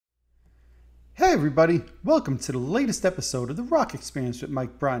Hey everybody, welcome to the latest episode of the Rock Experience with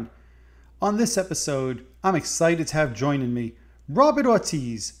Mike Brunn. On this episode, I'm excited to have joining me Robert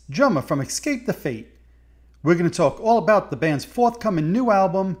Ortiz, drummer from Escape the Fate. We're going to talk all about the band's forthcoming new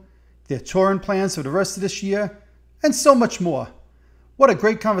album, their touring plans for the rest of this year, and so much more. What a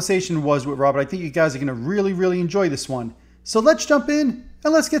great conversation it was with Robert. I think you guys are going to really enjoy this one. So let's jump in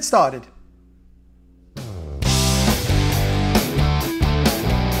and let's get started.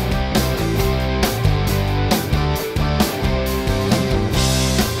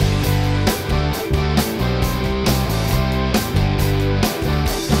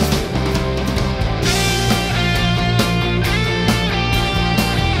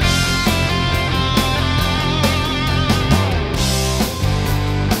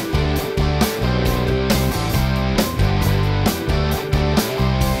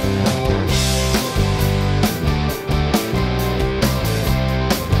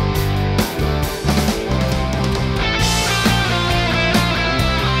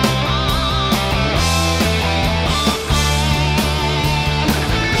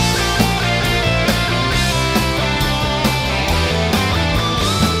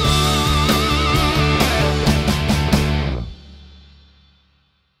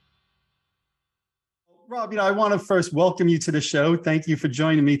 Rob, I want to first welcome you to the show. Thank you for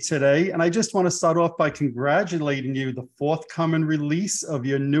joining me today. And I just want to start off by congratulating you, the forthcoming release of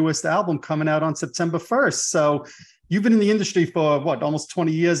your newest album coming out on September 1st. So you've been in the industry for almost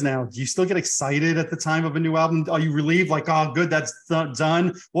 20 years now. Do you still get excited at the time of a new album? Are you relieved? Like, oh, good, that's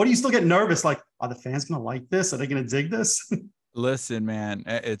done. Or do you still get nervous? Like, are the fans going to like this? Are they going to dig this? Listen, man,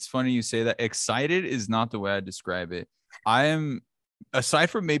 it's funny you say that. Excited is not the way I describe it. I am, aside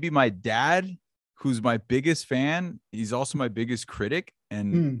from maybe my dad, who's my biggest fan, he's also my biggest critic.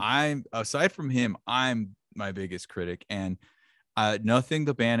 And I'm, aside from him, I'm my biggest critic. And nothing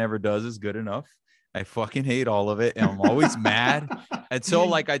the band ever does is good enough. I fucking hate all of it. And I'm always mad. And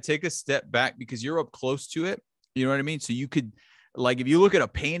so I take a step back because you're up close to it. You know what I mean? So you could, if you look at a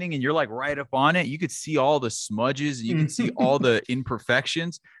painting and you're right up on it, you could see all the smudges and you can see all the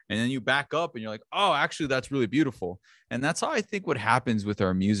imperfections. And then you back up and you're like, oh, actually, that's really beautiful. And that's how I think what happens with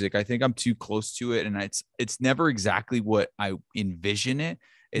our music. I think I'm too close to it. And it's never exactly what I envision it.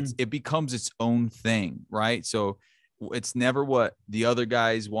 It becomes its own thing, right? So it's never what the other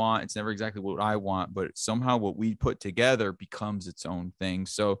guys want. It's never exactly what I want, but somehow what we put together becomes its own thing.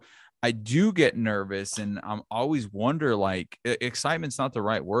 So I do get nervous, and I'm always wonder, excitement's not the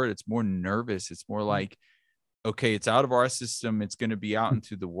right word. It's more nervous. It's more like, okay, it's out of our system. It's going to be out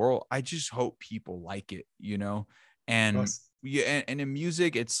into the world. I just hope people like it, and and in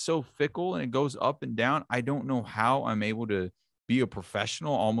music, it's so fickle and it goes up and down. I don't know how I'm able to be a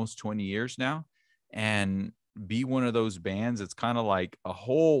professional almost 20 years now and be one of those bands. It's kind of like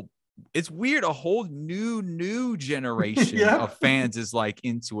it's weird. A whole new generation of fans is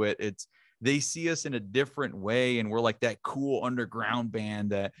into it. They see us in a different way. And we're like that cool underground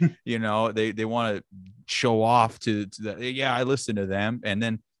band that, they want to show off to the, yeah, I listen to them. And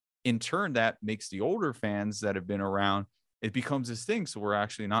then in turn, that makes the older fans that have been around, it becomes this thing. So we're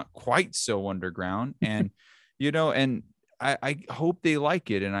actually not quite so underground. And, and I hope they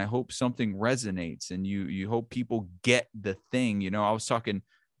like it. And I hope something resonates, and you hope people get the thing. I was talking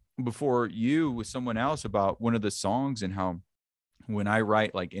before you with someone else about one of the songs and how when I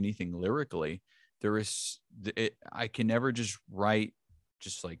write anything lyrically, I can never just write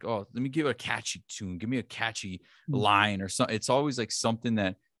oh, let me give it a catchy tune, give me a catchy line or something. It's always something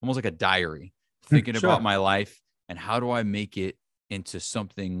that almost like a diary, thinking about my life and how do I make it into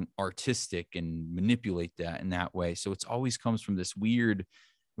something artistic and manipulate that in that way. So it's always comes from this weird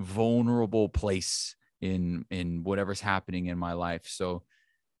vulnerable place in whatever's happening in my life. So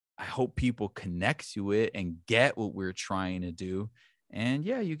I hope people connect to it and get what we're trying to do. And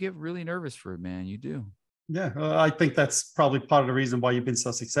yeah, you get really nervous for it, man. You do. Yeah, I think that's probably part of the reason why you've been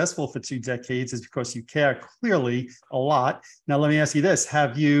so successful for 2 decades, is because you care clearly a lot. Now, let me ask you this.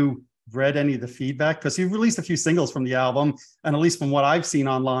 Have you read any of the feedback? Because you've released a few singles from the album, and at least from what I've seen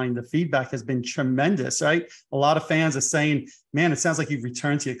online, the feedback has been tremendous, right? A lot of fans are saying, man, it sounds like you've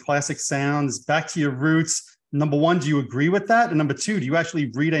returned to your classic sounds, back to your roots. Number one, do you agree with that? And number two, do you actually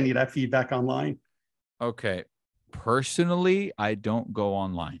read any of that feedback online? Okay. Personally, I don't go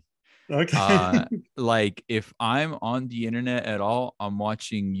online. Okay. If I'm on the internet at all, I'm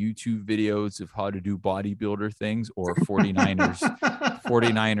watching YouTube videos of how to do bodybuilder things or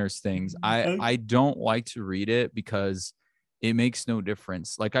 49ers things. I don't like to read it because it makes no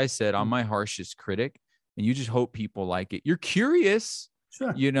difference. Like I said, I'm my harshest critic, and you just hope people like it. You're curious,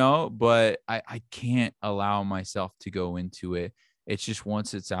 Sure. but I can't allow myself to go into it. It's just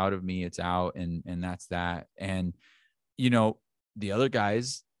once it's out of me, it's out, and that's that. And you know, the other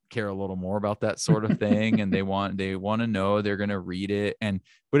guys care a little more about that sort of thing, and they want to know, they're gonna read it.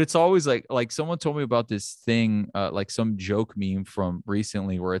 But it's always like someone told me about this thing, like some joke meme from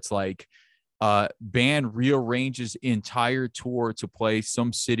recently where it's like band rearranges entire tour to play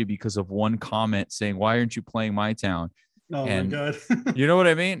some city because of one comment saying, why aren't you playing my town? Oh my And God. you know what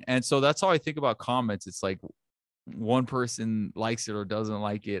I mean? And so that's how I think about comments. It's like one person likes it or doesn't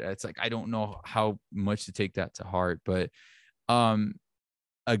like it. It's like, I don't know how much to take that to heart. But um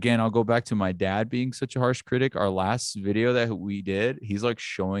again, I'll go back to my dad being such a harsh critic. Our last video that we did, he's like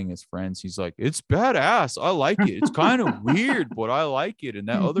showing his friends. He's like, it's badass. I like it. It's kind of weird, but I like it. And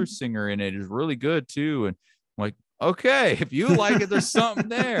that other singer in it is really good too. And I'm like, okay, if you like it, there's something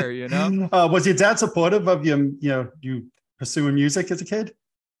there, you know? Was your dad supportive of you pursuing music as a kid?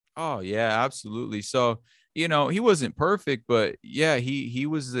 Oh yeah, absolutely. So, you know, he wasn't perfect, but yeah, he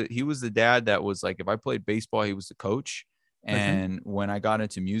was the dad that was like, if I played baseball, he was the coach. Okay. And when I got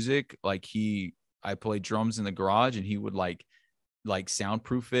into music, like I played drums in the garage, and he would like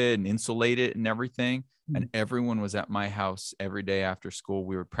soundproof it and insulate it and everything. And everyone was at my house every day after school.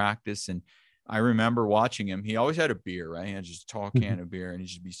 We would practice. And I remember watching him. He always had a beer, right? He had just a tall can of beer, and he'd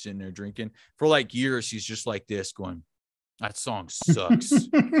just be sitting there drinking for like years. He's just like this going, that song sucks.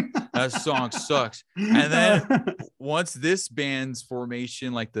 That song sucks. And then once this band's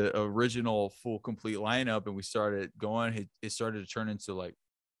formation, like the original full complete lineup, and we started going, it started to turn into like,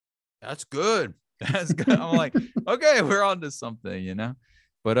 that's good. That's good. I'm like, okay, we're on to something, you know?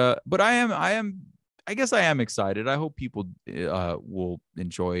 But I guess I am excited. I hope people will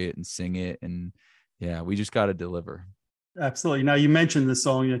enjoy it and sing it. And yeah, we just got to deliver. Absolutely. Now, you mentioned the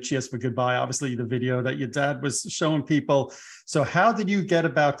song, Cheers for Goodbye, obviously the video that your dad was showing people. So how did you get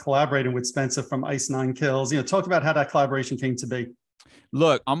about collaborating with Spencer from Ice Nine Kills? Talk about how that collaboration came to be.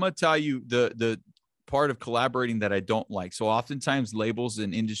 Look, I'm going to tell you the part of collaborating that I don't like. So oftentimes labels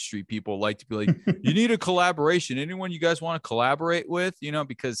and industry people like to be like, you need a collaboration. Anyone you guys want to collaborate with,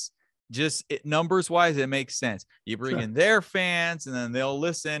 because just numbers wise, it makes sense. You bring in their fans, and then they'll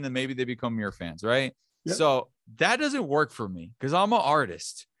listen, and maybe they become your fans, right? Yep. So that doesn't work for me, because I'm an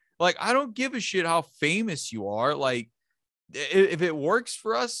artist. Like, I don't give a shit how famous you are. Like, if it works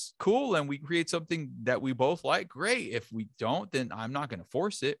for us, cool, and we create something that we both like, great. If we don't, then I'm not going to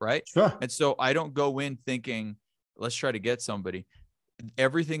force it, right? Sure. And so I don't go in thinking, let's try to get somebody.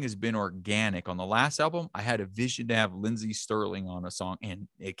 Everything has been organic. On the last album, I had a vision to have Lindsey Sterling on a song, and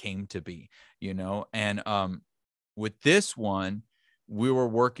it came to be, and with this one, we were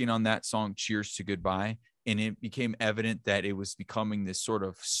working on that song, Cheers to Goodbye, and it became evident that it was becoming this sort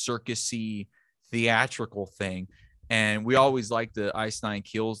of circusy, theatrical thing. And we always liked the Ice Nine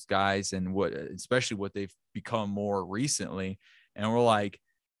Kills guys, and especially what they've become more recently. And we're like,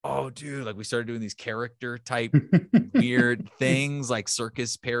 oh, dude, like we started doing these character type weird things, like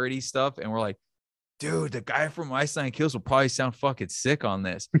circus parody stuff. And we're like, dude, the guy from Ice Nine Kills will probably sound fucking sick on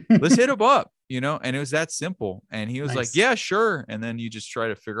this. Let's hit him up, and it was that simple. And he was like, yeah, sure. And then you just try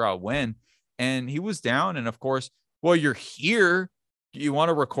to figure out when. And he was down. And of course, well, you're here. You want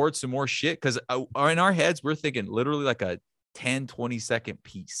to record some more shit? Because in our heads, we're thinking literally like a 10, 20-second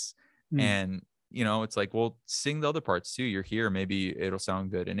piece. And, it's like, well, sing the other parts too. You're here. Maybe it'll sound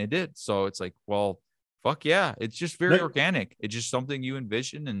good. And it did. So it's like, well, fuck yeah. It's just very organic. It's just something you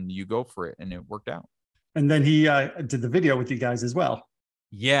envision and you go for it. And it worked out. And then he did the video with you guys as well.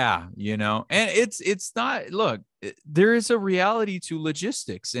 Yeah. And it's not, look, there is a reality to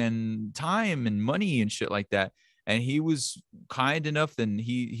logistics and time and money and shit like that. And he was kind enough, and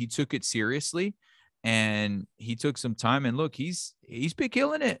he took it seriously, and he took some time. And look, he's been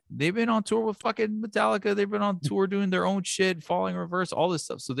killing it. They've been on tour with fucking Metallica. They've been on tour doing their own shit, Falling Reverse, all this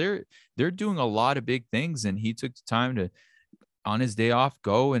stuff. So they're doing a lot of big things. And he took the time to, on his day off,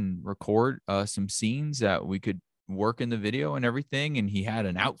 go and record some scenes that we could work in the video and everything. And he had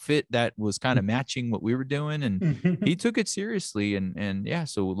an outfit that was kind of matching what we were doing, and he took it seriously. And yeah,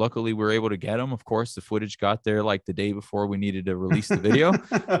 so luckily we were able to get him. Of course, the footage got there like the day before we needed to release the video.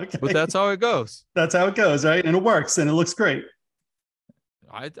 Okay. But that's how it goes. That's how it goes, right? And it works, and it looks great.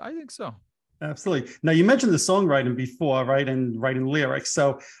 I think so. Absolutely. Now, you mentioned the songwriting before, right? And writing lyrics.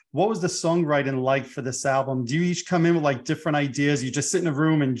 So what was the songwriting like for this album? Do you each come in with like different ideas? You just sit in a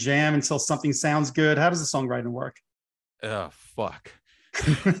room and jam until something sounds good? How does the songwriting work? Oh, fuck.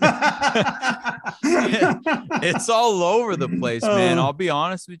 It's all over the place, man. I'll be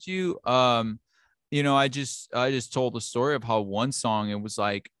honest with you. I just told the story of how one song, it was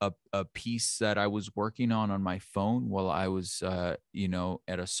like a piece that I was working on my phone while I was, at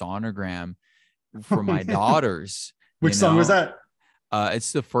a sonogram for my daughters. Which song was that?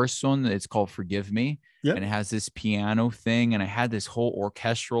 It's the first one. It's called Forgive Me. Yeah. And it has this piano thing. And I had this whole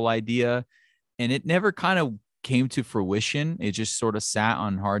orchestral idea, and it never kind of came to fruition. It just sort of sat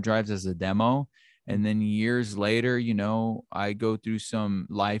on hard drives as a demo. And then years later, you know, I go through some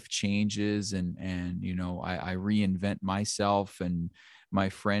life changes, and you know, I reinvent myself, and my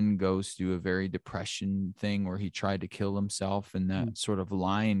friend goes through a very depression thing where he tried to kill himself. And that sort of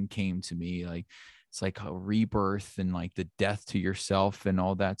line came to me, like, it's like a rebirth and like the death to yourself and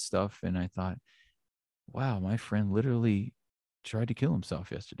all that stuff. And I thought, wow, my friend literally tried to kill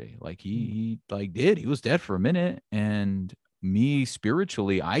himself yesterday. Like he like he was dead for a minute. And me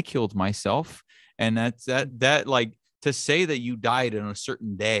spiritually, I killed myself. And that like, to say that you died on a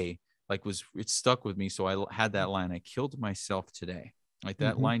certain day, like it stuck with me. So I had that line, I killed myself today. Like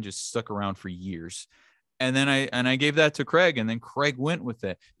that line just stuck around for years. And then I gave that to Craig, and then Craig went with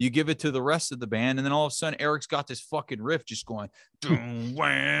it. You give it to the rest of the band, and then all of a sudden Eric's got this fucking riff just going, and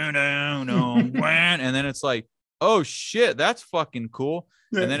then it's like, oh shit, that's fucking cool.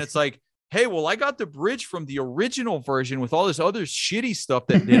 And then it's like, hey, well, I got the bridge from the original version with all this other shitty stuff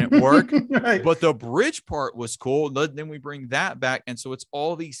that didn't work, Right. but the bridge part was cool. Then we bring that back. And so it's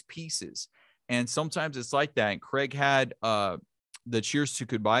all these pieces. And sometimes it's like that. And Craig had the Cheers to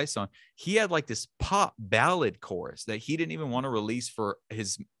Goodbye song. He had like this pop ballad chorus that he didn't even want to release for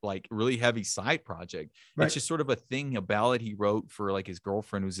his like really heavy side project. Right. It's just sort of a thing, a ballad he wrote for like his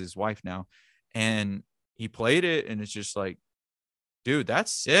girlfriend, who's his wife now. And he played it, and it's just like, dude,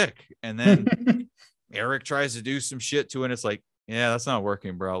 that's sick. And then Eric tries to do some shit to it, and it's like, yeah, that's not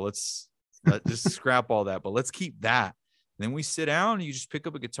working, bro. Let's just scrap all that, but let's keep that. And then we sit down, and you just pick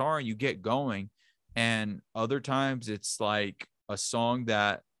up a guitar and you get going. And other times it's like a song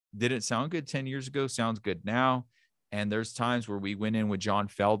that didn't sound good 10 years ago sounds good now. And there's times where we went in with John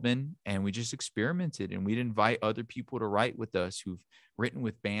Feldman and we just experimented, and we'd invite other people to write with us who've written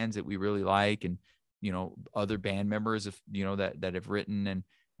with bands that we really like, and you know, other band members, if you know, that have written, and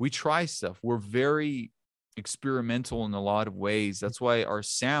we try stuff. We're very experimental in a lot of ways. That's why our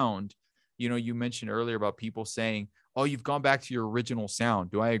sound, you know, you mentioned earlier about people saying, oh, you've gone back to your original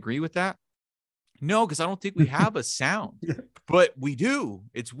sound. Do I agree with that? No, because I don't think we have a sound, but we do.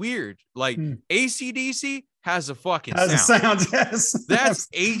 It's weird. Like AC/DC has a fucking sound. A sound. Yes. That's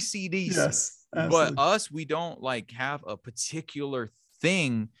AC/DC. Yes. But us, we don't like have a particular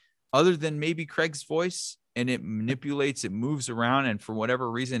thing other than maybe Craig's voice, and it manipulates, it moves around. And for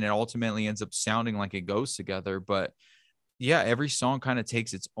whatever reason, it ultimately ends up sounding like it goes together. But yeah, every song kind of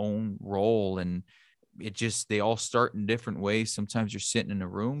takes its own role, and they all start in different ways. Sometimes you're sitting in a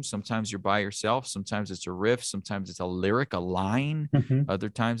room, sometimes you're by yourself, sometimes it's a riff, sometimes it's a lyric, a line, other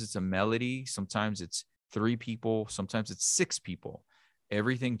times it's a melody, sometimes it's 3 people, sometimes it's 6 people.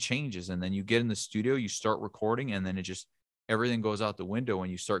 Everything changes. And then you get in the studio, you start recording, and then everything goes out the window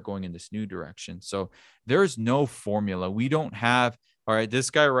and you start going in this new direction. So there's no formula. We don't have, all right, this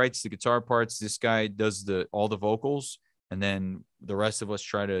guy writes the guitar parts, this guy does all the vocals, and then the rest of us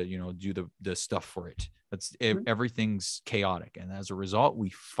try to, you know, do the stuff for it. Everything's chaotic. And as a result, we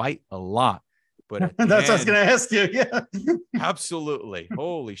fight a lot. But that's what I was going to ask you. Yeah. Absolutely.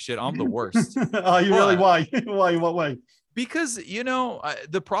 Holy shit. I'm the worst. Oh, you really? Why? Why? What way? Because, you know,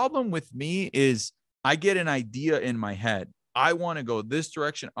 the problem with me is I get an idea in my head. I want to go this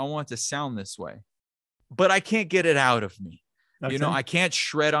direction. I want it to sound this way, but I can't get it out of me. Okay. You know, I can't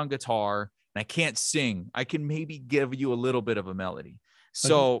shred on guitar. And I can't sing. I can maybe give you a little bit of a melody.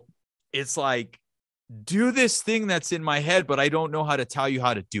 So it's like, do this thing that's in my head, but I don't know how to tell you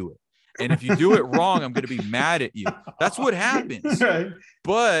how to do it. And if you do it wrong, I'm going to be mad at you. That's what happens. Right.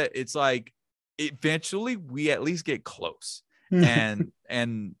 But it's like, eventually we at least get close. And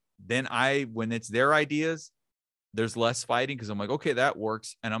then when it's their ideas, there's less fighting, because I'm like, okay, that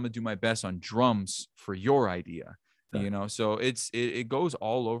works. And I'm going to do my best on drums for your idea. You know, so it goes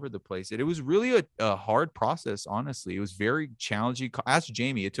all over the place. It was really a hard process, honestly. It was very challenging. Ask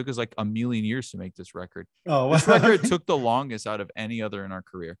Jamie. It took us like a million years to make this record. Oh, wow. This record took the longest out of any other in our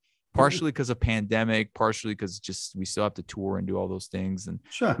career, partially because of pandemic, partially because just we still have to tour and do all those things. And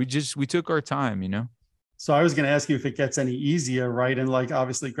we took our time, you know. So I was going to ask you if it gets any easier, right? And like,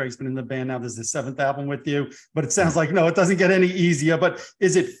 obviously Greg's been in the band now. There's the 7th album with you, but it sounds like, no, it doesn't get any easier. But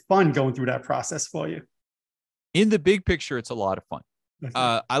is it fun going through that process for you? In the big picture, it's a lot of fun.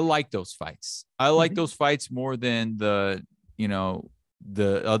 I like those fights. I like those fights more than the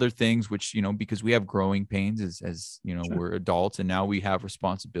other things, which, you know, because we have growing pains as you know, we're adults, and now we have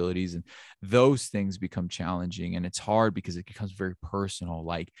responsibilities, and those things become challenging. And it's hard because it becomes very personal.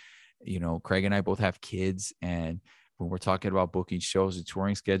 Like, you know, Craig and I both have kids, and when we're talking about booking shows, a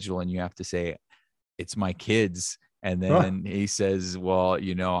touring schedule, and you have to say, it's my kids, And Huh. then he says, well,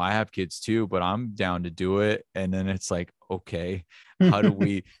 I have kids too, but I'm down to do it. And then it's like, okay, how do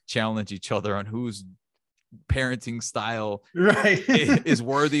we challenge each other on whose parenting style Right. is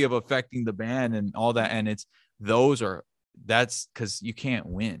worthy of affecting the band and all that? And that's because you can't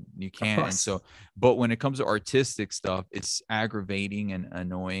win. You can't. And so, but when it comes to artistic stuff, it's aggravating and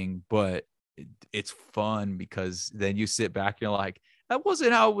annoying, but it's fun because then you sit back and you're like, that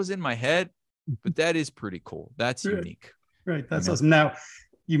wasn't how it was in my head, but that is pretty cool. That's unique. Right. That's awesome. Now,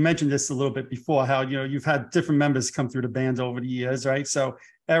 you mentioned this a little bit before, how, you've had different members come through the band over the years, right? So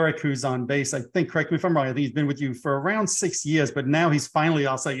Eric, who's on bass, I think, correct me if I'm wrong, I think he's been with you for around 6 years, but now he's finally,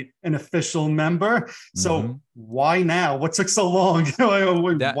 I'll say, an official member. So why now? What took so long?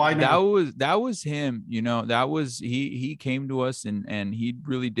 Why now? That was him, that was, he came to us and he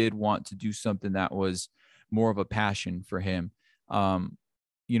really did want to do something that was more of a passion for him.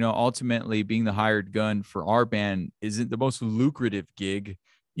 Ultimately being the hired gun for our band isn't the most lucrative gig,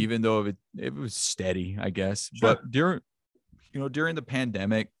 even though it was steady, I guess. Sure. But during the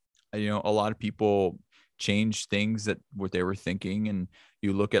pandemic, a lot of people changed things that what they were thinking, and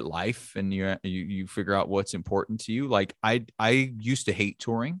you look at life and you figure out what's important to you. Like I used to hate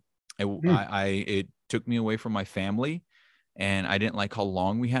touring. It took me away from my family, and I didn't like how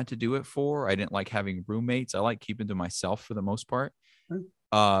long we had to do it for. I didn't like having roommates. I like keeping to myself for the most part.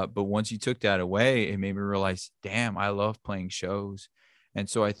 But once you took that away, it made me realize, damn, I love playing shows. And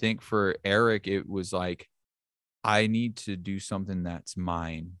so I think for Eric, it was like, I need to do something that's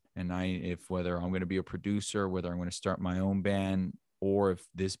mine. And whether I'm going to be a producer, whether I'm going to start my own band, or if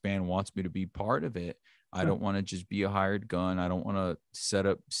this band wants me to be part of it, I don't want to just be a hired gun. I don't want to set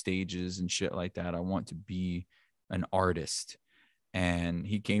up stages and shit like that. I want to be an artist. And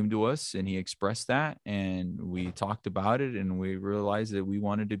he came to us and he expressed that, and we talked about it, and we realized that we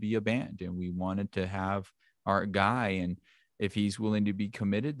wanted to be a band and we wanted to have our guy. And if he's willing to be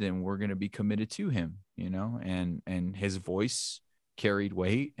committed, then we're going to be committed to him, and his voice carried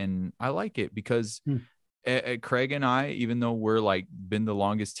weight. And I like it because Craig and I, even though we're like been the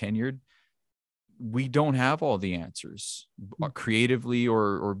longest tenured, we don't have all the answers creatively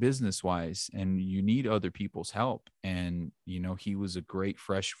or business wise, and you need other people's help. And, he was a great,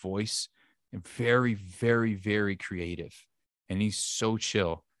 fresh voice and very, very, very creative. And he's so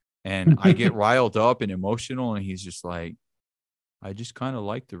chill. And I get riled up and emotional, and he's just like, I just kind of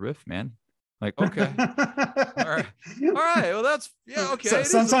like the riff, man. Like, okay. All right. Well, that's, okay. So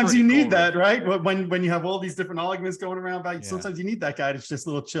sometimes you need that, right? When you have all these different arguments going around about you, sometimes you need that guy that's just a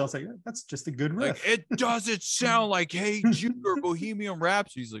little chill. It's like, that's just a good riff. Like, it doesn't sound like Hey Jude or Bohemian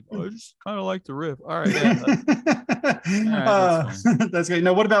Rhapsody. He's like, I just kind of like the riff. All right. Yeah, that's great.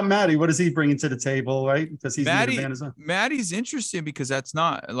 Now, what about Matty? What is he bringing to the table, right? Because he's in the band as well. Matty's interesting because that's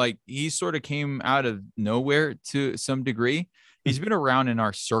not like, he sort of came out of nowhere to some degree. He's been around in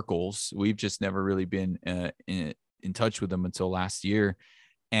our circles. We've just never really been in touch with him until last year.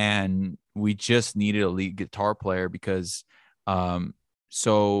 And we just needed a lead guitar player because,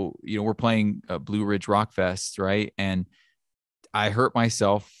 we're playing Blue Ridge Rock Fest, right? And I hurt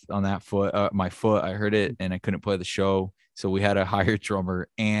myself on that foot, my foot. I hurt it and I couldn't play the show. So we had to hire a drummer,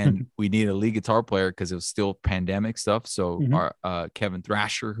 and we needed a lead guitar player because it was still pandemic stuff. So our Kevin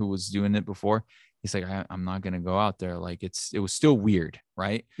Thrasher, who was doing it before, he's like, I'm not going to go out there. Like it was still weird.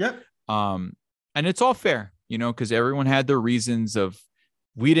 Right. Yep. And it's all fair, cause everyone had their reasons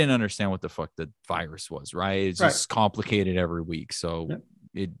we didn't understand what the fuck the virus was. Right. It's just complicated every week. So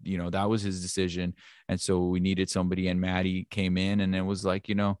that was his decision. And so we needed somebody, and Matty came in, and it was like,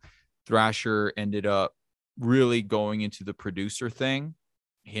 Thrasher ended up really going into the producer thing.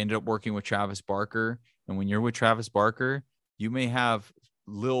 He ended up working with Travis Barker. And when you're with Travis Barker, you may have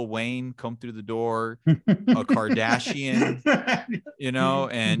Lil Wayne come through the door, a Kardashian,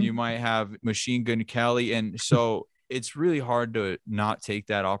 and you might have Machine Gun Kelly. And so it's really hard to not take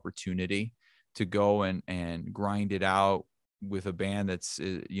that opportunity to go and grind it out with a band that's,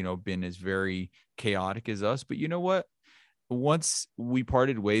 been as very chaotic as us. But you know what? Once we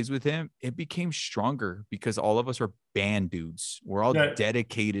parted ways with him, it became stronger because all of us are band dudes. We're all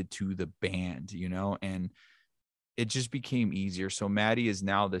dedicated to the band, and it just became easier. So Matty is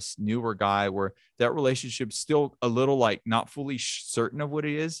now this newer guy where that relationship's still a little like not fully certain of what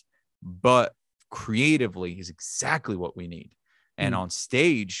it is, but creatively is exactly what we need. And on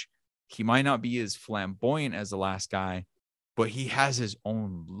stage, he might not be as flamboyant as the last guy, but he has his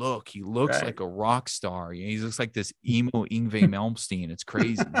own look. He looks Right. like a rock star. He looks like this emo Yngwie Malmsteen. It's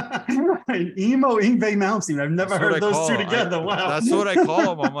crazy. An emo Ingve Malmsteen. I've never That's what heard I those two call him. together. Wow. That's what I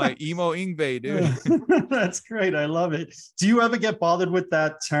call him. I'm like emo Yngwie, dude. That's great. I love it. Do you ever get bothered with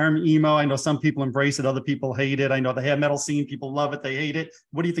that term emo? I know some people embrace it, other people hate it. I know the hair metal scene, people love it, they hate it.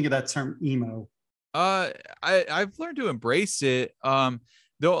 What do you think of that term emo? Uh, I've learned to embrace it.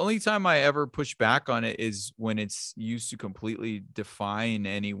 The only time I ever push back on it is when it's used to completely define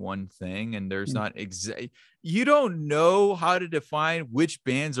any one thing, and there's not you don't know how to define which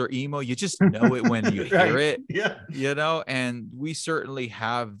bands are emo. You just know it when you hear Right. it. Yeah. You know, and we certainly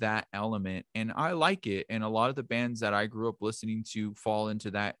have that element, and I like it. And a lot of the bands that I grew up listening to fall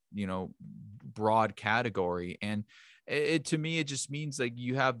into that, you know, broad category. And it to me, it just means like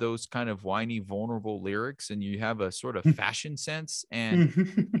you have those kind of whiny, vulnerable lyrics, and you have a sort of fashion sense.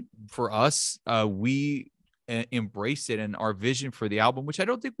 And for us, we embraced it, and our vision for the album, which I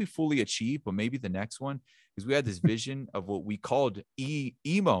don't think we fully achieved, but maybe the next one, because we had this vision of what we called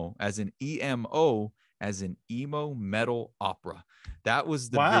emo, as an EMO, as an emo metal opera. That was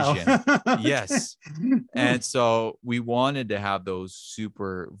the Wow. vision. Yes. And so we wanted to have those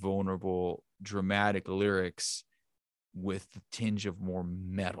super vulnerable, dramatic lyrics with the tinge of more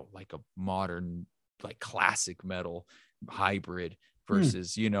metal, like a modern, like classic metal hybrid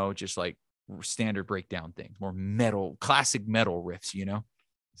versus, you know, just like standard breakdown things, more metal, classic metal riffs, you know?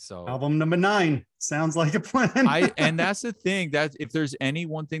 So Album number 9 sounds like a plan. and that's the thing, that if there's any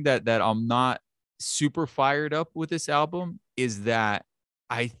one thing that I'm not super fired up with this album, is that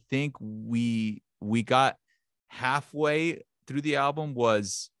I think we got halfway through the album,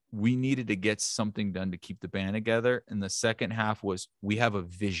 was we needed to get something done to keep the band together. And the second half was we have a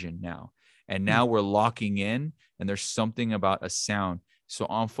vision now. And now we're locking in, and there's something about a sound. So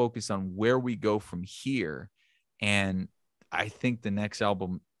I'm focused on where we go from here. And I think the next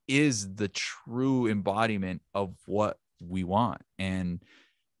album is the true embodiment of what we want and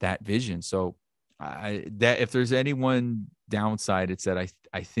that vision. So that if there's any one downside, it's that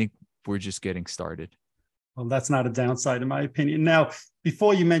I think we're just getting started. Well, that's not a downside in my opinion. Now,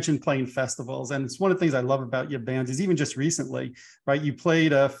 before you mentioned playing festivals, and it's one of the things I love about your bands, is even just recently, right? You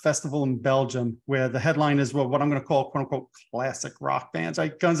played a festival in Belgium where the headliners were what I'm going to call quote unquote classic rock bands,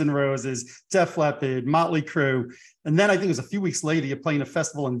 right? Guns N' Roses, Def Leppard, Motley Crue. And then I think it was a few weeks later, you're playing a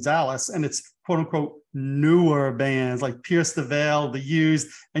festival in Dallas, and it's quote unquote newer bands like Pierce the Veil, The Used,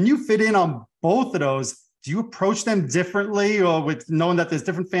 and you fit in on both of those. Do you approach them differently, or with knowing that there's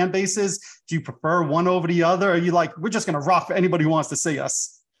different fan bases? Do you prefer one over the other? Or are you like, we're just going to rock for anybody who wants to see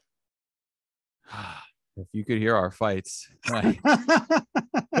us? If you could hear our fights,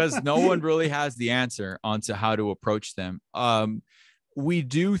 because no one really has the answer onto how to approach them. We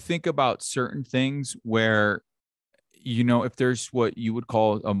do think about certain things where, you know, if there's what you would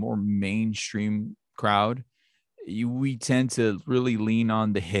call a more mainstream crowd, we tend to really lean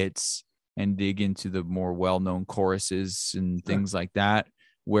on the hits and dig into the more well-known choruses and things like that.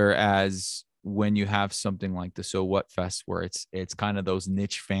 Whereas when you have something like the So What Fest, where it's kind of those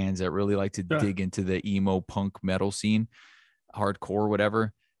niche fans that really like to dig into the emo punk metal scene, hardcore,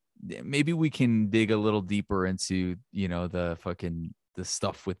 whatever, maybe we can dig a little deeper into, you know, the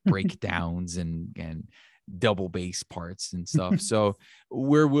stuff with breakdowns and double bass parts and stuff. So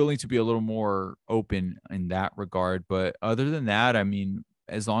we're willing to be a little more open in that regard. But other than that, I mean,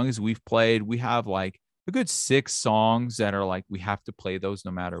 as long as we've played, we have like a good 6 songs that are like, we have to play those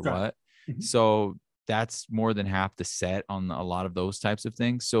no matter what. So that's more than half the set on a lot of those types of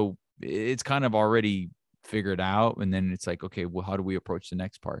things. So it's kind of already figured out. And then it's like, okay, well, how do we approach the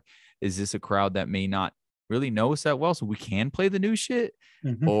next part? Is this a crowd that may not really know us that well, so we can play the new shit?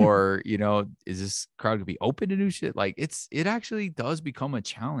 Or, you know, is this crowd gonna be open to new shit? Like it actually does become a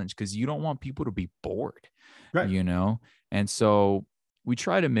challenge, because you don't want people to be bored, you know? And so we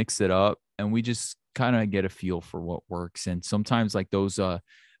try to mix it up, and we just kind of get a feel for what works. And sometimes like those, the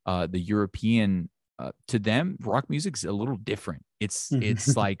European, to them, rock music's a little different.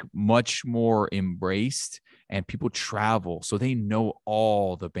 It's like much more embraced, and people travel, so they know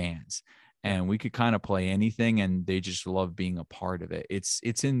all the bands, and we could kind of play anything, and they just love being a part of it.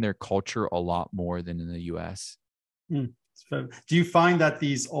 It's in their culture a lot more than in the US. Do you find that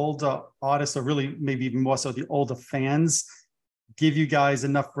these older artists, or really maybe even more so the older fans, give you guys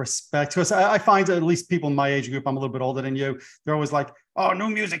enough respect? Because I find, at least people in my age group, I'm a little bit older than you, they're always like, oh, new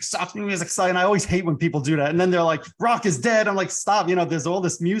music sucks, new music sucks. And I always hate when people do that. And then they're like, rock is dead. I'm like, stop, you know, there's all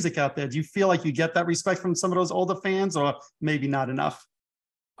this music out there. Do you feel like you get that respect from some of those older fans, or maybe not enough?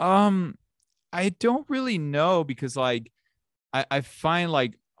 I don't really know, because like I find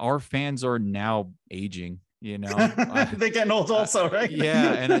like our fans are now aging, you know. They're getting old also, right?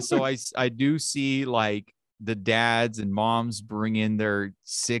 Yeah. And so I do see like the dads and moms bring in their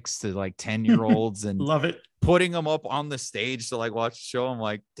 6 to like 10-year-olds and Love it. putting them up on the stage to like watch the show. I'm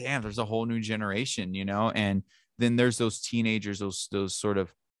like, damn, there's a whole new generation, you know. And then there's those teenagers, those sort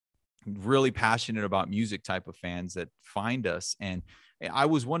of really passionate about music type of fans that find us. And I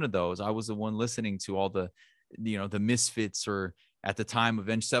was one of those. I was the one listening to all the, you know, the Misfits, or at the time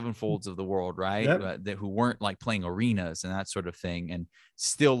Avenged Sevenfolds of the world, right? Yep. Who weren't like playing arenas and that sort of thing, and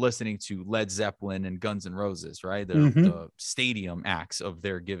still listening to Led Zeppelin and Guns N' Roses, right? They're the stadium acts of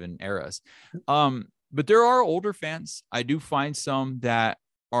their given eras. But there are older fans. I do find some that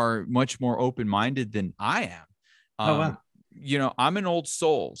are much more open-minded than I am. Oh, wow. You know, I'm an old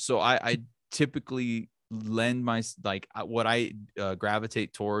soul, so I typically lend my, like, what I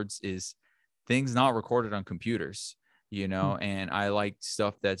gravitate towards is things not recorded on computers, you know, and I like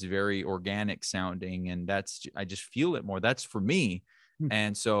stuff that's very organic sounding, and I just feel it more. That's for me.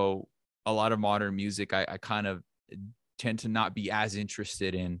 And so a lot of modern music, I kind of tend to not be as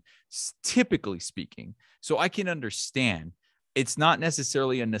interested in, typically speaking. So I can understand. It's not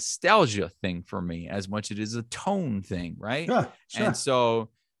necessarily a nostalgia thing for me as much as it is a tone thing, right? Sure. And so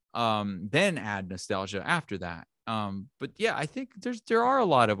then add nostalgia after that. But yeah, I think there are a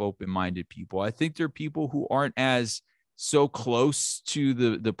lot of open-minded people. I think there are people who aren't as so close to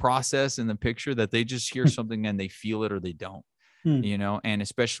the process and the picture that they just hear something and they feel it or they don't, you know. And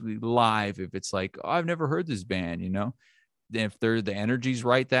especially live, if it's like, oh, I've never heard this band, you know, if the energy's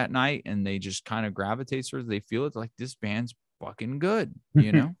right that night and they just kind of gravitate towards, they feel it, like, this band's fucking good,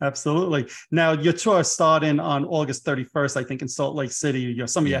 you know. Absolutely. Now your tour starting on August 31st, I think, in Salt Lake City.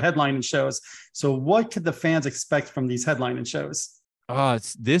 Some of your headlining shows. So what could the fans expect from these headlining shows?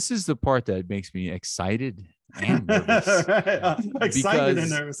 This is the part that makes me excited and nervous. Excited and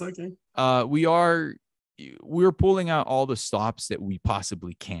nervous. Okay. We're pulling out all the stops that we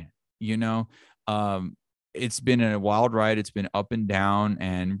possibly can, you know. It's been a wild ride. It's been up and down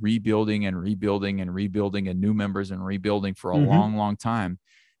and rebuilding and rebuilding and rebuilding, and new members and rebuilding for a long, long time.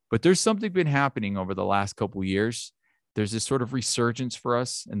 But there's something been happening over the last couple of years. There's this sort of resurgence for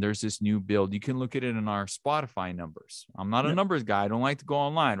us, and there's this new build. You can look at it in our Spotify numbers. I'm not a numbers guy. I don't like to go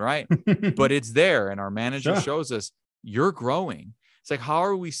online, right? But it's there, and our manager shows us, you're growing. It's like, how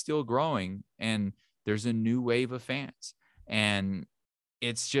are we still growing? And there's a new wave of fans. And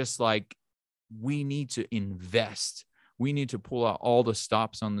it's just like, we need to invest. We need to pull out all the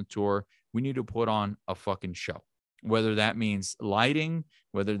stops on the tour. We need to put on a fucking show, whether that means lighting,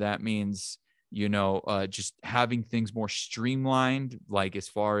 whether that means, you know, just having things more streamlined, like as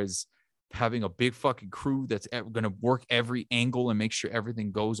far as having a big fucking crew that's going to work every angle and make sure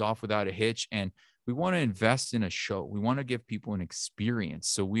everything goes off without a hitch. And we want to invest in a show. We want to give people an experience.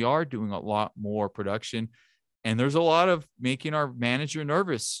 So we are doing a lot more production, and there's a lot of making our manager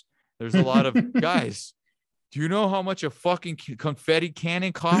nervous. There's a lot of, guys, do you know how much a fucking confetti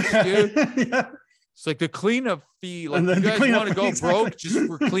cannon costs, dude? It's like the cleanup fee. Like, you guys want to go broke just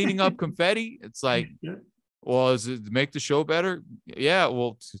for cleaning up confetti? It's like, well, is it to make the show better? Yeah,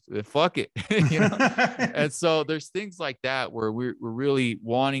 well, fuck it. You know? And so there's things like that where we're really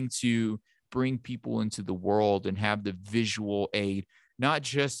wanting to bring people into the world and have the visual aid, not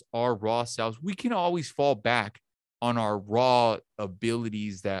just our raw selves. We can always fall back on our raw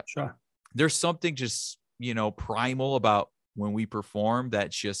abilities. That there's something just, you know, primal about when we perform.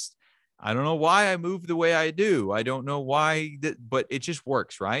 That's just, I don't know why I move the way I do. I don't know why, but it just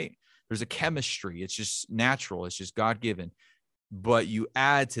works, right? There's a chemistry. It's just natural. It's just God-given. But you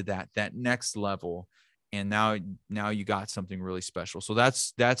add to that next level, and now you got something really special. So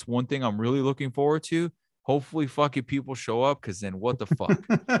that's one thing I'm really looking forward to. Hopefully fucking people show up, because then what the fuck?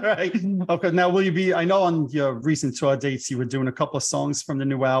 Right. Okay. Now, will you be, I know on your recent tour dates, you were doing a couple of songs from the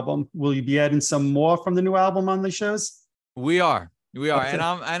new album. Will you be adding some more from the new album on the shows? We are. Okay.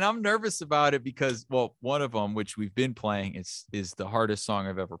 And I'm nervous about it because, well, one of them, which we've been playing, is the hardest song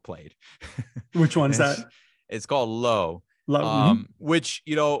I've ever played. Which one's that? It's called Low. Which,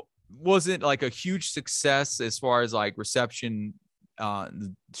 you know, wasn't like a huge success as far as like reception,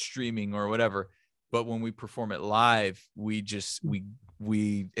 streaming or whatever. But when we perform it live, we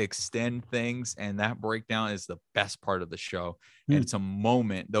extend things, and that breakdown is the best part of the show. And it's a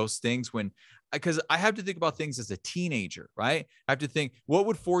moment, those things because I have to think about things as a teenager, right? I have to think, what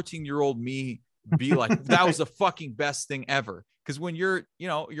would 14-year-old me be like? That was the fucking best thing ever. Because when you're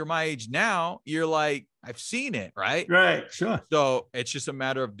my age now, you're like, I've seen it, right? Right, sure. So it's just a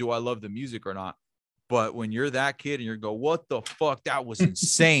matter of, do I love the music or not? But when you're that kid and you go, what the fuck? That was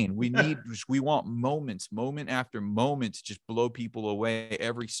insane. We want moment after moment to just blow people away.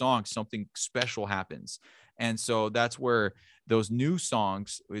 Every song, something special happens. And so that's where those new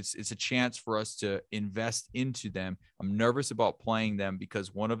songs, it's a chance for us to invest into them. I'm nervous about playing them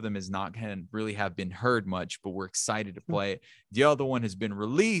because one of them is not going to really have been heard much, but we're excited to play it. The other one has been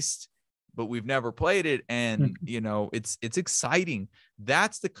released, but we've never played it. And, you know, it's exciting.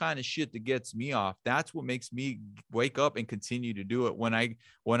 That's the kind of shit that gets me off. That's what makes me wake up and continue to do it. When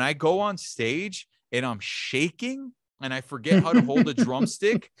I go on stage and I'm shaking and I forget how to hold a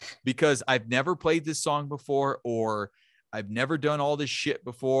drumstick because I've never played this song before, or I've never done all this shit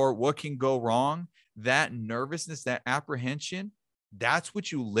before. What can go wrong? That nervousness, that apprehension, that's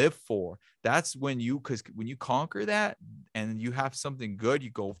what you live for. That's when you conquer that and you have something good, you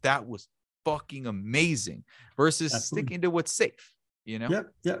go, that was fucking amazing, versus sticking to what's safe, you know? Yeah.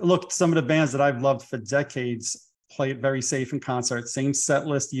 Yeah. Look, some of the bands that I've loved for decades play it very safe in concert, same set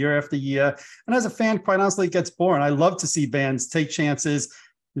list year after year. And as a fan, quite honestly, it gets boring. I love to see bands take chances,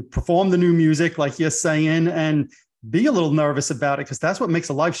 perform the new music, like you're saying, and be a little nervous about it, because that's what makes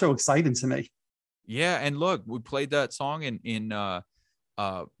a live show exciting to me. Yeah. And look, we played that song in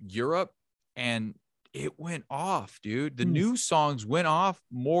Europe, and it went off, dude. The new songs went off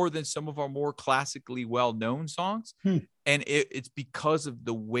more than some of our more classically well-known songs. And it's because of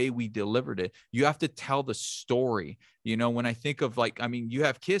the way we delivered it. You have to tell the story. You know, when I think of, like, I mean, you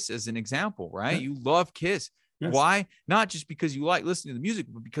have Kiss as an example, right? You love Kiss. Yes. Why? Not just because you like listening to the music,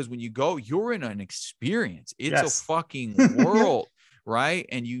 but because when you go, you're in an experience. It's a fucking world, right?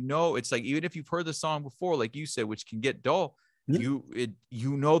 And you know, it's like, even if you've heard the song before, like you said, which can get dull, you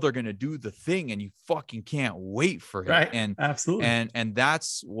know they're gonna do the thing, and you fucking can't wait for it. Right. And absolutely. And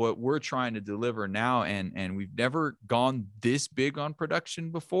that's what we're trying to deliver now. And we've never gone this big on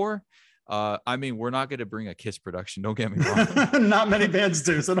production before. I mean, we're not going to bring a Kiss production. Don't get me wrong. Not many bands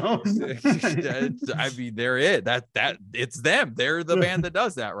do. So no. I mean, they're it. That it's them. They're the band that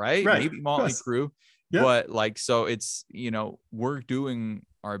does that, right? Maybe Motley Crue. But like, so it's, you know, we're doing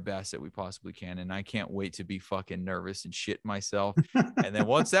our best that we possibly can. And I can't wait to be fucking nervous and shit myself. And then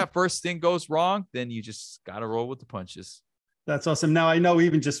once that first thing goes wrong, then you just got to roll with the punches. That's awesome. Now, I know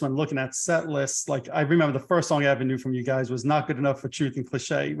even just when looking at set lists, like I remember the first song I ever knew from you guys was Not Good Enough for Truth and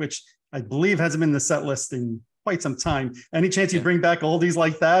Cliche, which I believe hasn't been in the set list in quite some time. Any chance you bring back oldies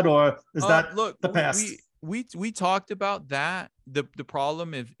like that, or is that the past? We talked about that. The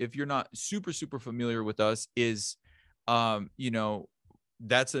problem, if you're not super familiar with us, is you know,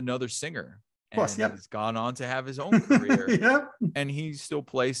 that's another singer. Of course, he's gone on to have his own career. And he still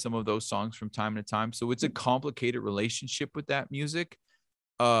plays some of those songs from time to time. So it's a complicated relationship with that music.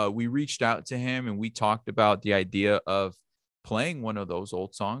 We reached out to him and we talked about the idea of playing one of those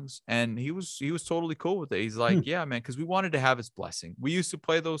old songs, and he was totally cool with it. He's like, yeah, man, because we wanted to have his blessing. We used to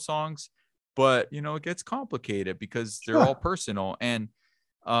play those songs, but you know, it gets complicated because they're all personal. And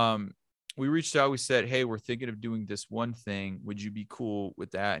we reached out, we said, hey, we're thinking of doing this one thing. Would you be cool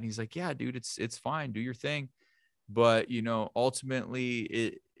with that? And he's like, yeah, dude, it's fine. Do your thing. But, you know,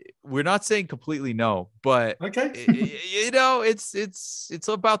 ultimately we're not saying completely no, but you know, it's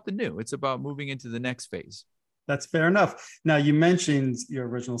about the new, it's about moving into the next phase. That's fair enough. Now, you mentioned your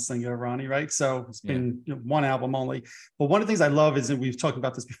original singer, Ronnie, right? So it's been one album only. But one of the things I love is that we've talked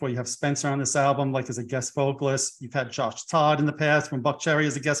about this before. You have Spencer on this album, like as a guest vocalist. You've had Josh Todd in the past from Buck Cherry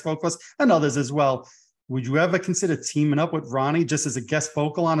as a guest vocalist, and others as well. Would you ever consider teaming up with Ronnie just as a guest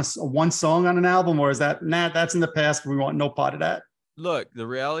vocal on a one song on an album? Or is that, that's in the past, we want no part of that? Look, the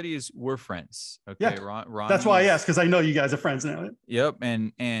reality is we're friends. Okay. Ronnie, that's why I asked, because I know you guys are friends now. Yep.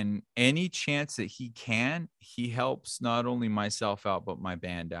 And any chance that he helps not only myself out, but my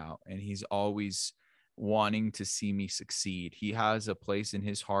band out. And he's always wanting to see me succeed. He has a place in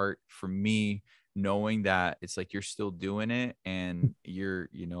his heart for me, knowing that it's like, you're still doing it. And you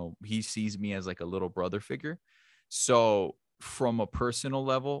know, he sees me as like a little brother figure. So from a personal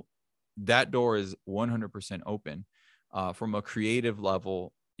level, that door is 100% open. From a creative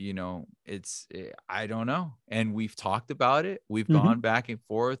level, you know, I don't know. And we've talked about it. We've gone back and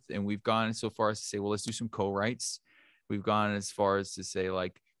forth, and we've gone so far as to say, well, let's do some co-writes. We've gone as far as to say,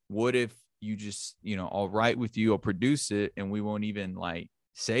 like, what if you just, you know, I'll write with you, I'll produce it, and we won't even like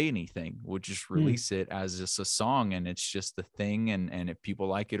say anything. We'll just release it as just a song, and it's just the thing. And if people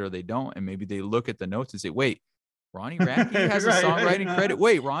like it or they don't, and maybe they look at the notes and say, wait, Ronnie Radke has a songwriting credit.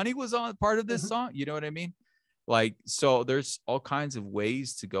 Wait, Ronnie was on part of this song. You know what I mean? Like, so there's all kinds of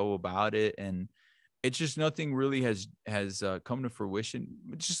ways to go about it. And it's just nothing really has come to fruition.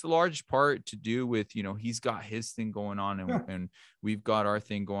 It's just a large part to do with, you know, he's got his thing going on, and we've got our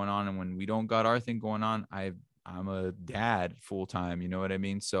thing going on. And when we don't got our thing going on, I'm a dad full time. You know what I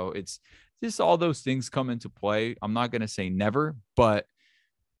mean? So it's just all those things come into play. I'm not going to say never, but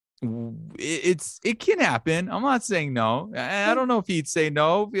it can happen. I'm not saying no. I don't know if he'd say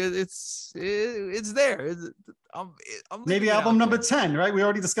no. It's there. I'm leaving Maybe it album out number there. 10, right? We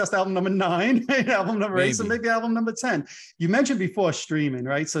already discussed album number 9, album number 8. So Maybe. maybe album number 10. You mentioned before streaming,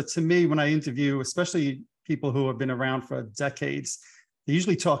 right? So to me, when I interview, especially people who have been around for decades, they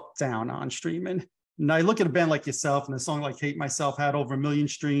usually talk down on streaming. And I look at a band like yourself, and a song like Hate Myself had over 1 million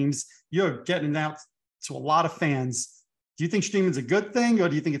streams. You're getting out to a lot of fans. Do you think streaming is a good thing, or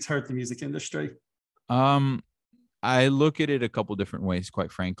do you think it's hurt the music industry? I look at it a couple different ways,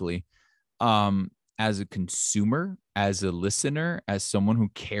 quite frankly. As a consumer, as a listener, as someone who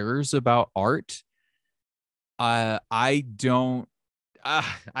cares about art, I don't. I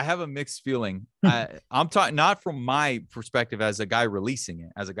have a mixed feeling. I'm talking not from my perspective as a guy releasing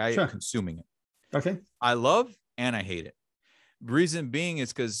it, as a guy Sure. consuming it. Okay. I love and I hate it. Reason being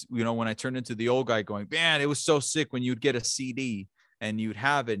is because, when I turned into the old guy going, man, it was so sick when you'd get a CD and you'd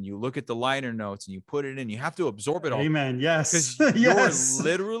have it and you look at the liner notes and you put it in, you have to absorb it all. Amen. Yes. Because you're Yes.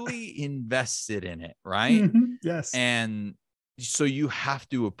 literally invested in it, right? Yes. And so you have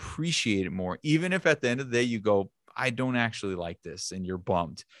to appreciate it more, even if at the end of the day you go, I don't actually like this, and you're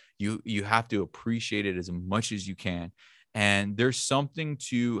bummed. You have to appreciate it as much as you can. And there's something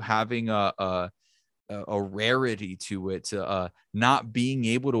to having a rarity to it, to not being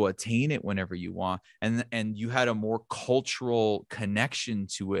able to attain it whenever you want, and you had a more cultural connection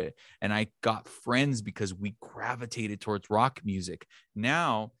to it. And I got friends because we gravitated towards rock music.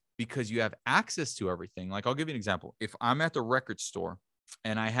 Now, because you have access to everything, like I'll give you an example. If I'm at the record store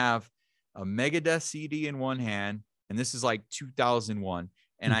and I have a Megadeth CD in one hand, and this is like 2001,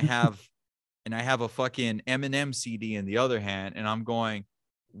 and I have a fucking Eminem CD in the other hand, and I'm going,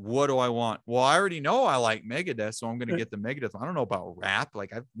 what do I want? Well, I already know I like Megadeth, so I'm going to get the Megadeth. I don't know about rap.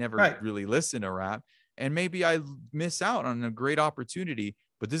 Like, I've never really listened to rap, and maybe I miss out on a great opportunity,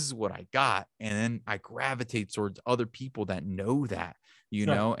 but this is what I got. And then I gravitate towards other people that know that,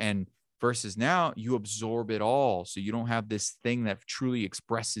 and versus now you absorb it all. So you don't have this thing that truly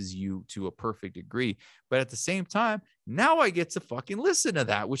expresses you to a perfect degree. But at the same time, now I get to fucking listen to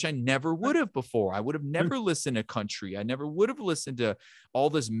that, which I never would have before. I would have never listened to country. I never would have listened to all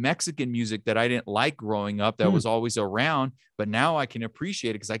this Mexican music that I didn't like growing up, that was always around. But now I can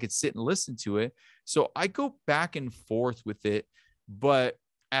appreciate it because I could sit and listen to it. So I go back and forth with it. But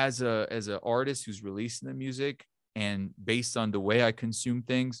as an artist who's releasing the music, and based on the way I consume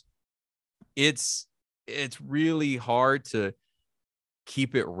things, it's really hard to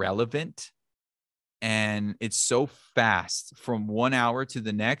keep it relevant. And it's so fast from 1 hour to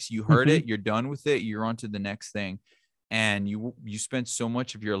the next. You heard it, you're done with it, you're on to the next thing. And you spend so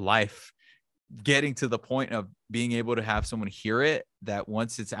much of your life getting to the point of being able to have someone hear it, that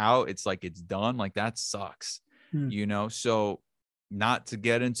once it's out, it's like it's done. Like, that sucks, So not to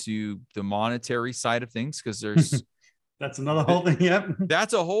get into the monetary side of things, because there's that's another whole thing. Yep.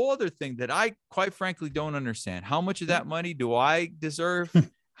 That's a whole other thing that I quite frankly don't understand. How much of that money do I deserve?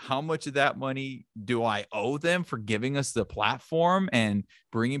 How much of that money do I owe them for giving us the platform and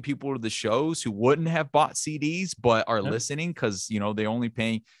bringing people to the shows who wouldn't have bought CDs but are listening because, they only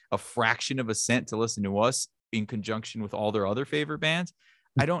pay a fraction of a cent to listen to us in conjunction with all their other favorite bands?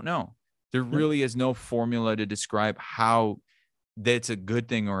 I don't know. There really is no formula to describe how that's a good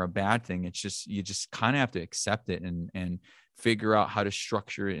thing or a bad thing. It's just, you just kind of have to accept it and figure out how to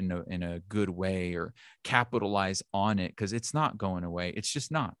structure it in a good way, or capitalize on it, because it's not going away. It's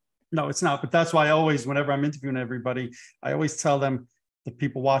just not. No, it's not. But that's why I always, whenever I'm interviewing everybody, I always tell them, the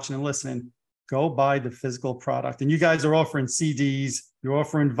people watching and listening, go buy the physical product. And you guys are offering CDs, you're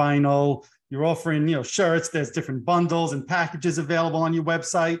offering vinyl, you're offering, shirts. There's different bundles and packages available on your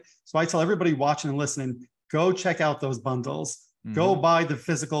website. So I tell everybody watching and listening, go check out those bundles. Go buy the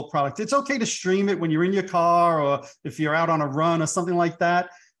physical product. It's okay to stream it when you're in your car, or if you're out on a run or something like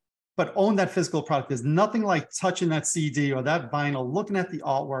that, but own that physical product. There's nothing like touching that CD or that vinyl, looking at the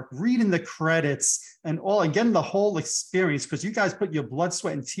artwork, reading the credits and getting the whole experience, because you guys put your blood,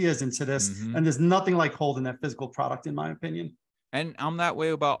 sweat, and tears into this. And there's nothing like holding that physical product, in my opinion. And I'm that way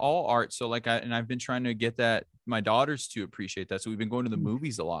about all art. So I've been trying to get my daughters to appreciate that. So we've been going to the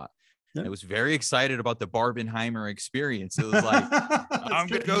movies a lot. Yeah. I was very excited about the Barbenheimer experience. It was like, I'm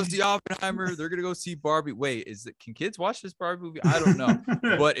going to go see Oppenheimer. They're going to go see Barbie. Wait, can kids watch this Barbie movie? I don't know.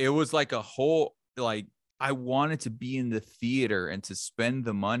 But it was like a whole, I wanted to be in the theater and to spend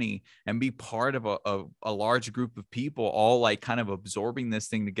the money and be part of a large group of people, all kind of absorbing this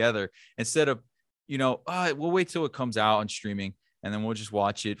thing together, instead of, we'll wait till it comes out on streaming and then we'll just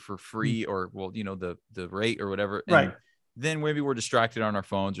watch it for free, or, the rate or whatever. And right. then maybe we're distracted on our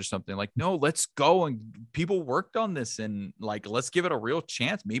phones or something. Like, no, let's go, and people worked on this, and like, let's give it a real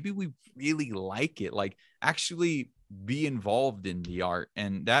chance. Maybe we really like it, like actually be involved in the art.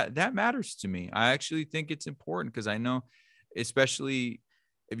 And that matters to me. I actually think it's important, because I know, especially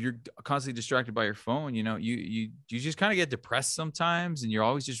if you're constantly distracted by your phone, you just kind of get depressed sometimes, and you're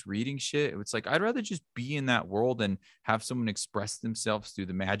always just reading shit. It's like, I'd rather just be in that world and have someone express themselves through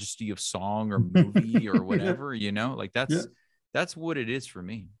the majesty of song or movie or whatever, like Yeah. that's what it is for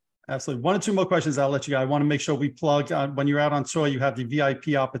me. Absolutely. One or two more questions. I'll let you go. I want to make sure we plug when you're out on tour, you have the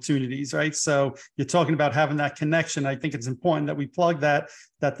VIP opportunities, right? So you're talking about having that connection. I think it's important that we plug that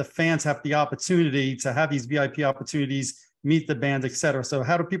the fans have the opportunity to have these VIP opportunities, meet the band, et cetera. So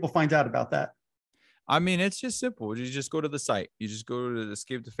how do people find out about that? I mean, it's just simple. You just go to the site. You just go to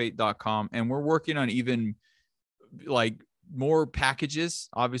escapetofate.com, and we're working on even like more packages.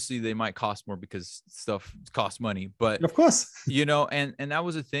 Obviously, they might cost more because stuff costs money, but Of course. and that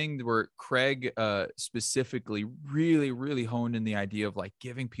was a thing where Craig specifically really honed in the idea of like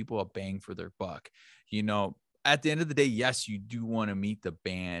giving people a bang for their buck. At the end of the day, yes, you do want to meet the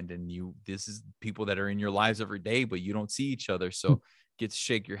band, and this is people that are in your lives every day, but you don't see each other. So get to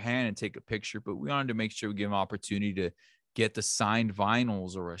shake your hand and take a picture. But we wanted to make sure we give them opportunity to get the signed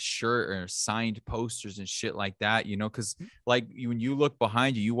vinyls or a shirt or signed posters and shit like that, because like when you look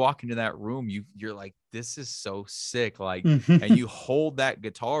behind you, you walk into that room, you're like, this is so sick. Like, and you hold that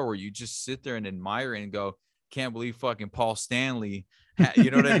guitar where you just sit there and admire it and go, can't believe fucking Paul Stanley.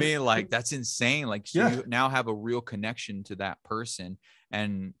 You know what I mean? Like, that's insane. Like, so you now have a real connection to that person.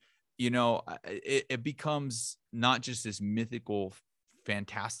 And, it becomes not just this mythical,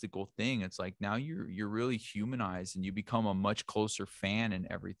 fantastical thing. It's like, now you're really humanized, and you become a much closer fan and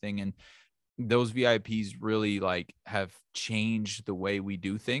everything. And those VIPs really like have changed the way we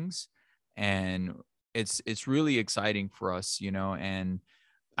do things. And it's really exciting for us, and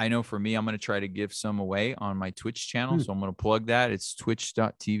I know for me, I'm going to try to give some away on my Twitch channel. So I'm going to plug that. It's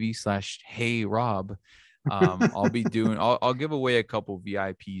twitch.tv/HeyRob. I'll give away a couple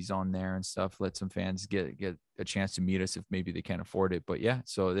VIPs on there and stuff. Let some fans get a chance to meet us if maybe they can't afford it. But yeah,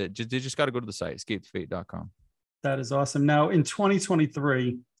 so they just got to go to the site, escapetofate.com. That is awesome. Now in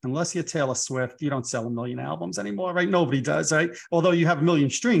 2023, unless you're Taylor Swift, you don't sell 1 million albums anymore, right? Nobody does, right? Although you have 1 million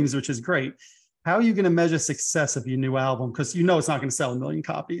streams, which is great. How are you going to measure success of your new album? Because it's not going to sell 1 million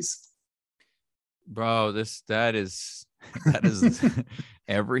copies. Bro, that is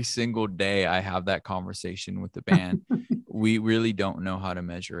every single day I have that conversation with the band. We really don't know how to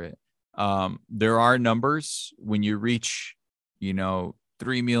measure it. There are numbers when you reach, 3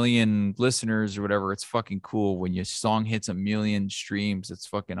 million listeners or whatever. It's fucking cool. When your song hits 1 million streams, it's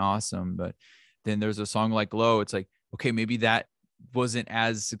fucking awesome. But then there's a song like Low. It's like, okay, maybe that wasn't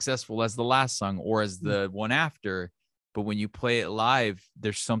as successful as the last song or as the one after, but when you play it live,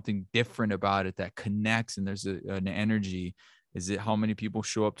 there's something different about it that connects, and there's an energy. Is it how many people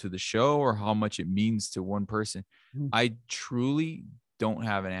show up to the show, or how much it means to one person? I truly don't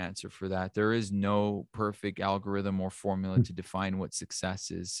have an answer for that. There is no perfect algorithm or formula to define what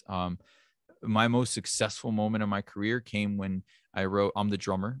success is. My most successful moment of my career came when I'm the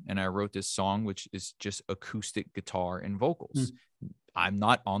drummer, and I wrote this song, which is just acoustic guitar and vocals. I'm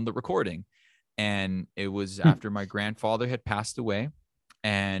not on the recording. And it was after my grandfather had passed away,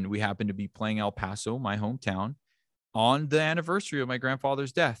 and we happened to be playing El Paso, my hometown, on the anniversary of my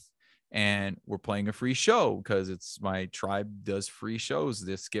grandfather's death. And we're playing a free show because it's my tribe does free shows.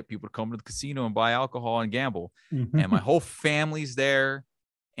 This get people to come to the casino and buy alcohol and gamble. And my whole family's there.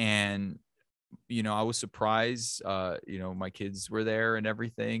 And, I was surprised, my kids were there and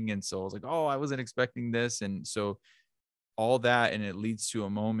everything. And so I was like, oh, I wasn't expecting this. And so all that, and it leads to a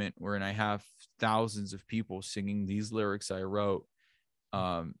moment where I have thousands of people singing these lyrics I wrote,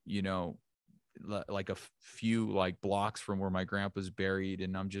 like a few like blocks from where my grandpa's buried.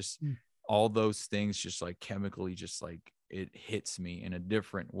 And I'm just, all those things just like chemically, just like it hits me in a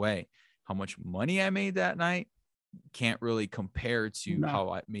different way. How much money I made that night can't really compare to how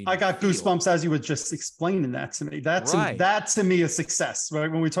I made. I got goosebumps as you were just explaining that to me. That to me is success, right?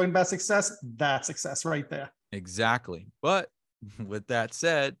 When we're talking about success, that's success right there. Exactly. But with that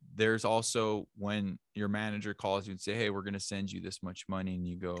said, there's also when your manager calls you and say, hey, we're going to send you this much money. And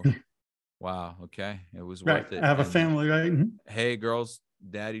you go, wow, okay, it was worth it. I have a family, right? Hey, girls,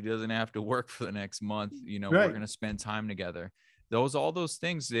 daddy doesn't have to work for the next month. We're going to spend time together. All those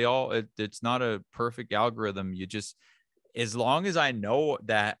things, it's not a perfect algorithm. You just, as long as I know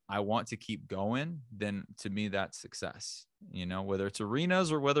that I want to keep going, then to me, that's success. Whether it's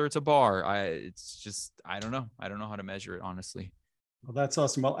arenas or whether it's a bar, I don't know. I don't know how to measure it, honestly. Well, that's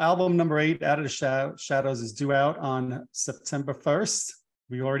awesome. Well, album number 8, Out of the Shadows, is due out on September 1st.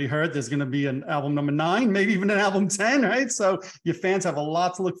 We already heard there's going to be an album number 9, maybe even an album 10, right? So your fans have a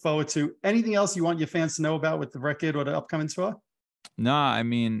lot to look forward to. Anything else you want your fans to know about with the record or the upcoming tour? Nah, I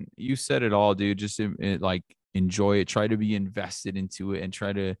mean, you said it all, dude. Just like enjoy it, try to be invested into it, and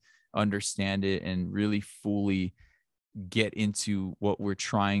try to understand it and really fully get into what we're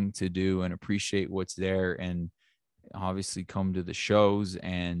trying to do and appreciate what's there, and obviously come to the shows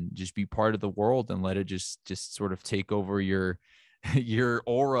and just be part of the world and let it just sort of take over your your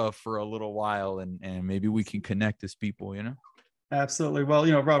aura for a little while, and maybe we can connect as people, you know. Absolutely. Well,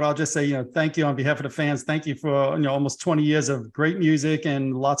 Robert, I'll just say, thank you on behalf of the fans. Thank you for, almost 20 years of great music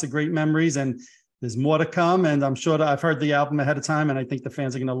and lots of great memories. And there's more to come. And I'm sure that I've heard the album ahead of time, and I think the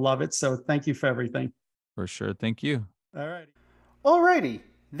fans are going to love it. So thank you for everything. For sure. Thank you. All right. Alrighty.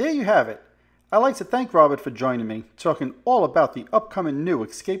 There you have it. I'd like to thank Robert for joining me, talking all about the upcoming new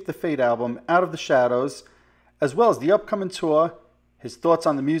Escape the Fate album, Out of the Shadows, as well as the upcoming tour, his thoughts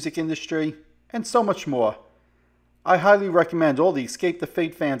on the music industry, and so much more. I highly recommend all the Escape the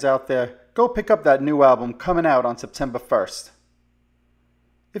Fate fans out there go pick up that new album coming out on September 1st.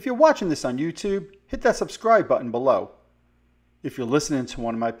 If you're watching this on YouTube, hit that subscribe button below. If you're listening to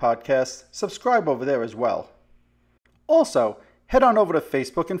one of my podcasts, subscribe over there as well. Also, head on over to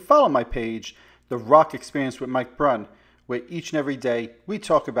Facebook and follow my page, The Rock Experience with Mike Brunn, where each and every day we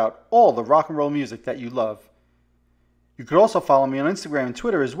talk about all the rock and roll music that you love. You could also follow me on Instagram and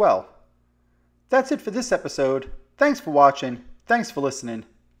Twitter as well. That's it for this episode. Thanks for watching. Thanks for listening.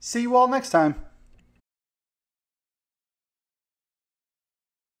 See you all next time.